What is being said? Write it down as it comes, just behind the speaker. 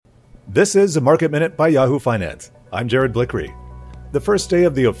This is a Market Minute by Yahoo Finance. I'm Jared Blickery. The first day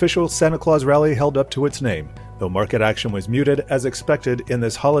of the official Santa Claus rally held up to its name, though market action was muted as expected in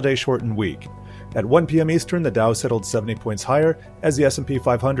this holiday-shortened week. At 1 p.m. Eastern, the Dow settled 70 points higher as the S&P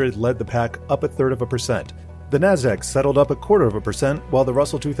 500 led the pack up 0.33%. The Nasdaq settled up 0.25%, while the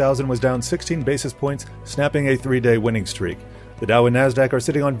Russell 2000 was down 16 basis points, snapping a 3-day winning streak. The Dow and Nasdaq are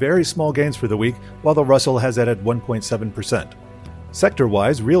sitting on very small gains for the week, while the Russell has added 1.7%.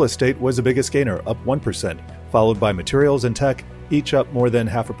 Sector-wise, real estate was the biggest gainer, up 1%, followed by materials and tech, each up more than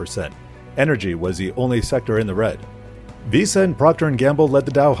 0.5%. Energy was the only sector in the red. Visa and Procter & Gamble led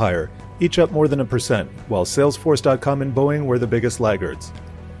the Dow higher, each up more than 1%, while Salesforce.com and Boeing were the biggest laggards.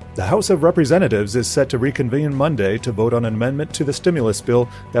 The House of Representatives is set to reconvene Monday to vote on an amendment to the stimulus bill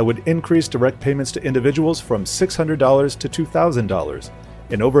that would increase direct payments to individuals from $600 to $2,000.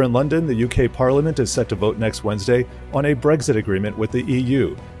 And over in London, the UK Parliament is set to vote next Wednesday on a Brexit agreement with the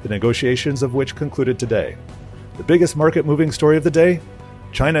EU, the negotiations of which concluded today. The biggest market-moving story of the day?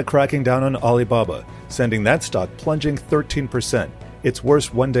 China cracking down on Alibaba, sending that stock plunging 13%, its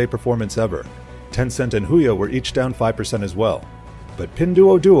worst one-day performance ever. Tencent and Huya were each down 5% as well. But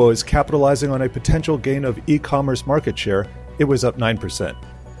Pinduoduo is capitalizing on a potential gain of e-commerce market share. It was up 9%.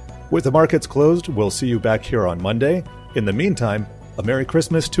 With the markets closed, we'll see you back here on Monday. In the meantime, a Merry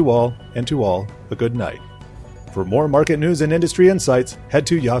Christmas to all, and to all, a good night. For more market news and industry insights, head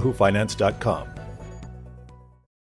to yahoofinance.com.